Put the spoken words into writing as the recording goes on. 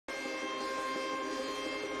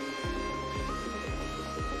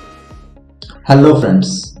Hello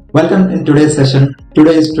friends, welcome in today's session.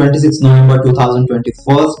 Today is 26 November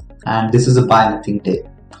 2024 and this is a Buy Nothing Day.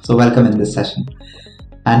 So welcome in this session.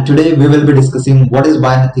 And today we will be discussing what is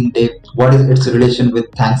Buy Nothing Day, what is its relation with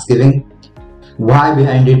Thanksgiving, why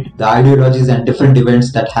behind it, the ideologies and different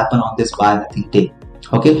events that happen on this Buy Nothing Day.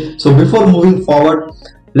 Okay, so before moving forward,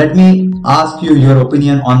 let me ask you your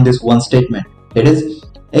opinion on this one statement. It is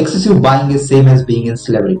excessive buying is same as being in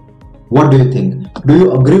slavery. What do you think? Do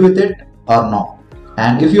you agree with it or no?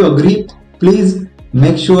 And if you agree, please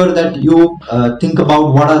make sure that you think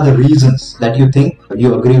about what are the reasons that you think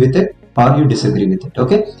you agree with it or you disagree with it.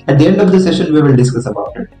 Okay, at the end of the session we will discuss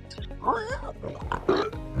about it.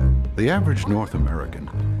 The average North American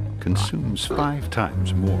consumes 5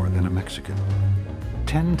 times more than a Mexican,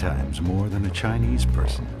 10 times more than a Chinese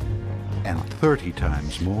person, and 30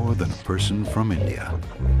 times more than a person from India.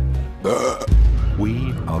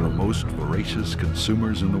 We are the most voracious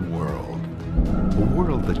consumers in the world. A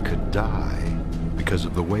world that could die because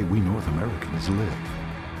of the way we North Americans live.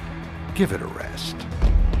 Give it a rest.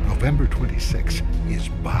 November 26 is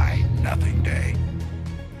Buy Nothing Day.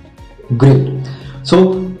 Great.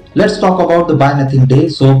 So let's talk about the Buy Nothing Day.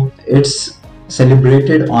 So it's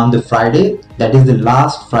celebrated on the Friday, that is the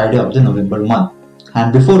last Friday of the November month.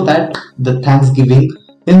 And before that, the Thanksgiving.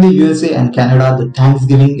 In the USA and Canada, the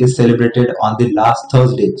Thanksgiving is celebrated on the last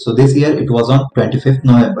Thursday. So this year it was on 25th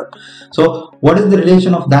November. So what is the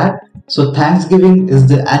relation of that? So Thanksgiving is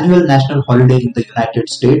the annual national holiday in the United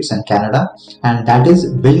States and Canada, and that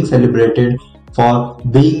is being celebrated for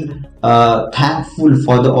being thankful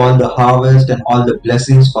for all the harvest and all the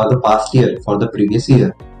blessings for the past year, for the previous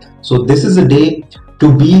year. So this is a day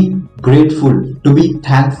to be grateful, to be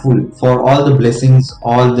thankful for all the blessings,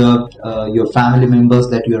 all the your family members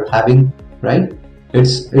that you're having, right?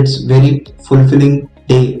 It's very fulfilling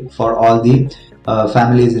day for all the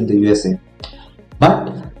families in the USA.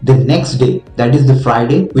 But the next day, that is the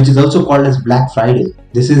Friday, which is also called as Black Friday.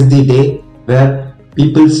 This is the day where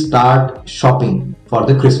people start shopping for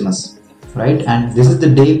the Christmas, right? And this is the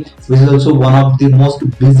day which is also one of the most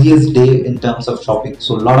busiest day in terms of shopping.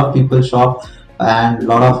 So a lot of people shop and a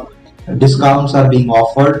lot of discounts are being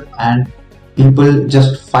offered and people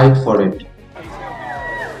just fight for it.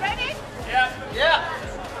 Ready? Yeah.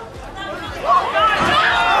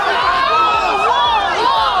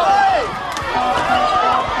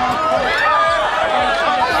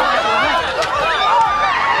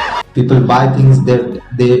 People buy things that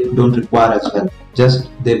they don't require as well. Just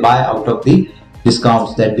they buy out of the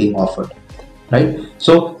discounts that being offered, right?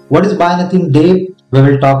 So what is Buy Nothing Day? We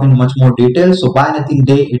will talk in much more detail. So Buy Nothing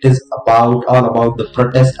Day, it is all about the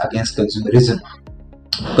protest against consumerism.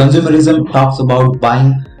 Consumerism talks about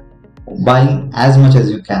buying as much as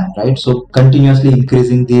you can, right? So continuously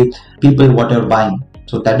increasing the people what are buying.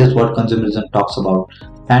 So that is what consumerism talks about.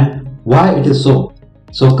 And why it is so?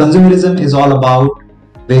 So consumerism is all about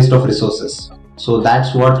waste of resources. So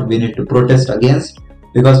that's what we need to protest against,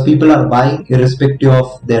 because people are buying irrespective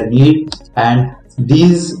of their need, and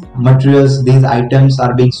these materials, these items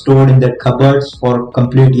are being stored in their cupboards for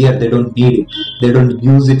complete year. They don't need it, they don't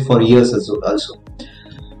use it for years also.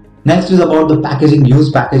 Next is about the packaging.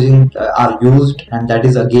 Used packaging are used, and that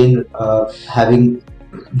is again having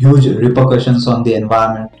huge repercussions on the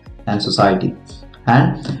environment and society.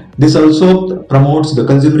 And this also promotes, the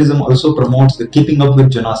consumerism also promotes the keeping up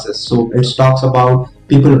with Jonases. So it talks about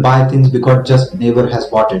people buy things because just neighbor has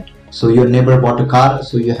bought it. So your neighbor bought a car,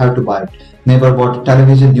 so you have to buy it. Neighbor bought a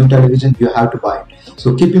television, new television, you have to buy it.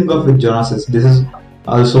 So keeping up with Jonases, this is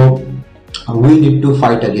also we need to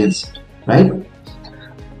fight against, right?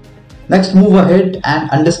 Next, move ahead and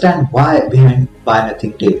understand why behind Buy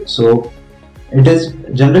Nothing Day. So it is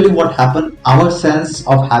generally what happened. Our sense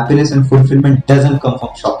of happiness and fulfillment doesn't come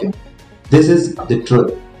from shopping. This is the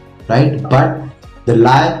truth, right? But the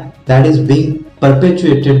lie that is being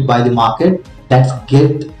perpetuated by the market, that's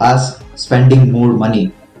get us spending more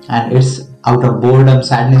money, and it's out of boredom,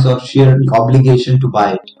 sadness, or sheer obligation to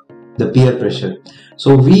buy it, the peer pressure.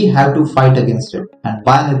 So we have to fight against it. And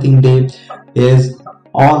Buy Nothing Day is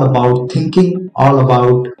all about thinking, all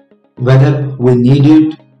about whether we need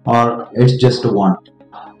it or it's just a want,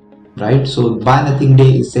 right? So Buy Nothing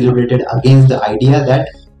Day is celebrated against the idea that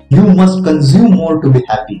you must consume more to be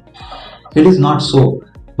happy. It is not so,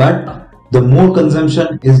 but the more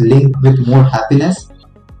consumption is linked with more happiness.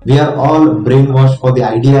 We are all brainwashed for the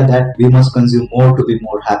idea that we must consume more to be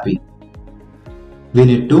more happy. We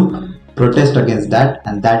need to protest against that,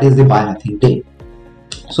 and that is the Buy Nothing Day.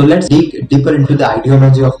 So let's dig deeper into the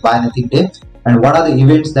ideology of Buy Nothing Day and what are the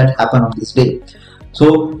events that happen on this day.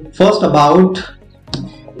 So first, about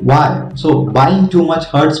Why? So buying too much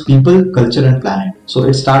hurts people, culture and planet. So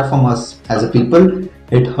it starts from us as a people.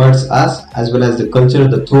 It hurts us as well as the culture,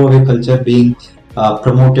 the throwaway culture being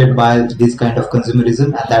promoted by this kind of consumerism,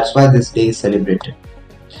 and that's why this day is celebrated.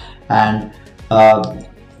 And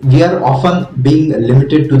we are often being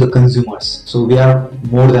limited to the consumers. So we are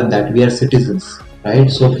more than that. We are citizens, right?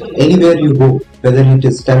 So anywhere you go, whether it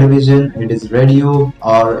is television, it is radio,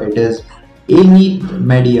 or it is any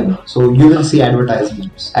medium, so you will see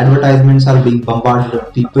advertisements. Advertisements are being bombarded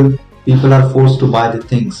on people. People are forced to buy the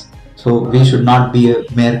things. So we should not be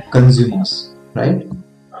mere consumers, right?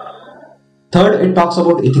 Third, it talks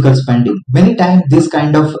about ethical spending. Many times these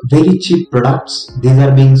kind of very cheap products, these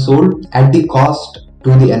are being sold at the cost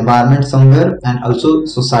to the environment somewhere, and also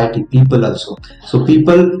society, people also. So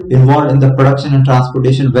people involved in the production and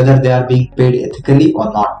transportation, whether they are being paid ethically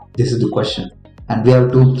or not, this is the question, and we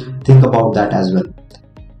have to think about that as well.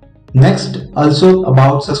 Next, also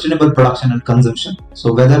about sustainable production and consumption.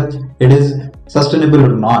 So whether it is sustainable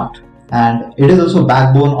or not, and it is also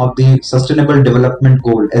backbone of the Sustainable Development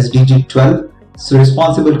Goal SDG 12, so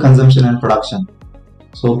responsible consumption and production.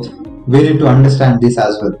 So we need to understand this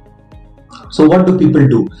as well. So what do people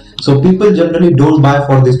do? So people generally don't buy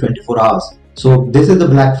for this 24 hours. So this is the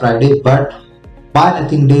Black Friday, but Buy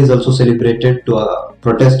Nothing Day is also celebrated to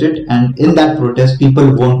protest it, and in that protest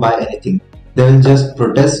people won't buy anything. They will just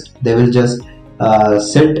protest, they will just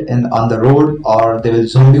sit on the road, or they will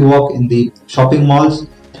zombie walk in the shopping malls.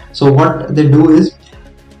 So what they do is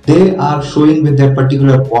they are showing with their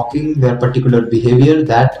particular walking, their particular behavior,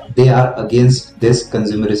 that they are against this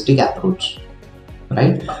consumeristic approach,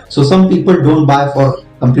 right? So some people don't buy for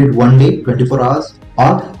complete one day, 24 hours,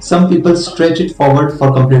 or some people stretch it forward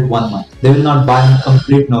for complete 1 month. They will not buy in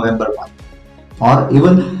complete November month, or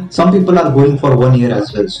even some people are going for 1 year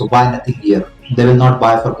as well. So Buy Nothing year, they will not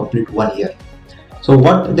buy for complete 1 year. So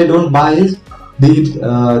what they don't buy is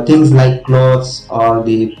the things like clothes or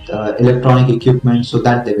the electronic equipment, so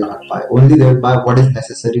that they will not buy. Only they will buy what is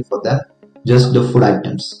necessary for them, just the food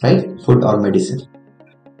items, right? Food or medicine.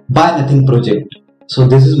 Buy Nothing project. So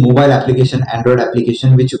this is mobile application, Android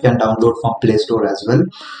application, which you can download from Play Store as well.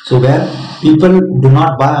 So where people do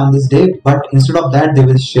not buy on this day, but instead of that they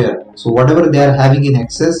will share. So whatever they are having in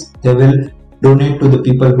excess, they will donate to the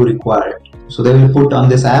people who require it. So they will put on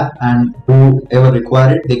this app, and whoever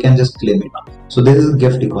require it, they can just claim it. So this is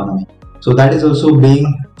gift economy. So that is also being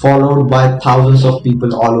followed by thousands of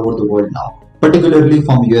people all over the world now, particularly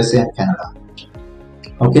from USA and Canada.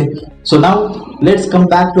 Okay, so now let's come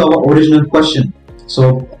back to our original question.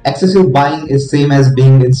 So excessive buying is same as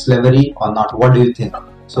being in slavery or not? What do you think?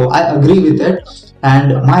 So I agree with it,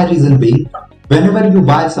 and my reason being, whenever you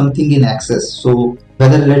buy something in excess, so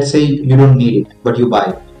whether let's say you don't need it but you buy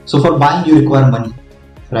it. So for buying you require money,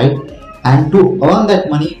 right? And to earn that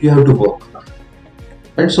money you have to work,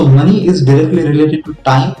 right? So money is directly related to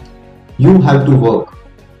time. You have to work,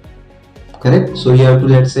 correct? So you have to,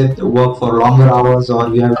 let's say, work for longer hours, or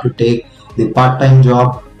you have to take the part-time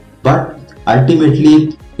job, but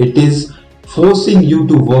ultimately it is forcing you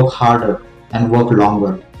to work harder and work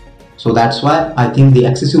longer. So that's why I think the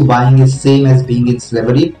excessive buying is same as being in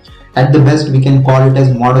slavery. At the best we can call it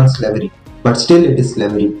as modern slavery, but still it is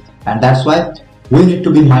slavery. And that's why we need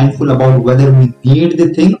to be mindful about whether we need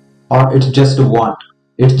the thing or it's just a want.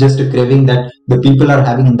 It's just a craving that the people are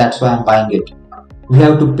having, and that's why I'm buying it. We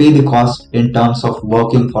have to pay the cost in terms of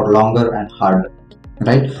working for longer and harder,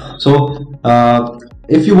 right? So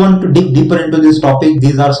if you want to dig deeper into this topic,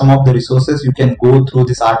 these are some of the resources. You can go through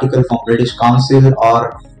this article from British Council,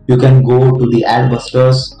 or you can go to the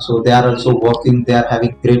Adbusters. So they are also working, they are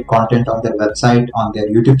having great content on their website, on their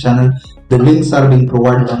YouTube channel. The links are being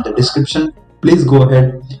provided on the description. Please go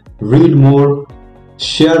ahead, read more,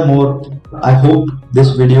 share more. I hope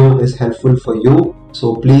this video is helpful for you.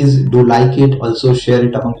 So please do like it, also share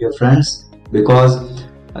it among your friends, because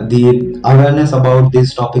the awareness about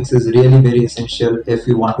these topics is really very essential if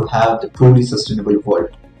you want to have the truly sustainable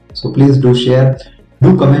world. So please do share,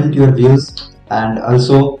 do comment your views, and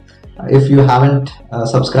also if you haven't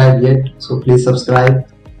subscribed yet, so please subscribe,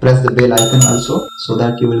 press the bell icon also, so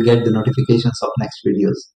that you will get the notifications of next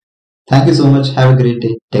videos. Thank you so much. Have a great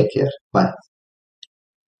day. Take care. Bye.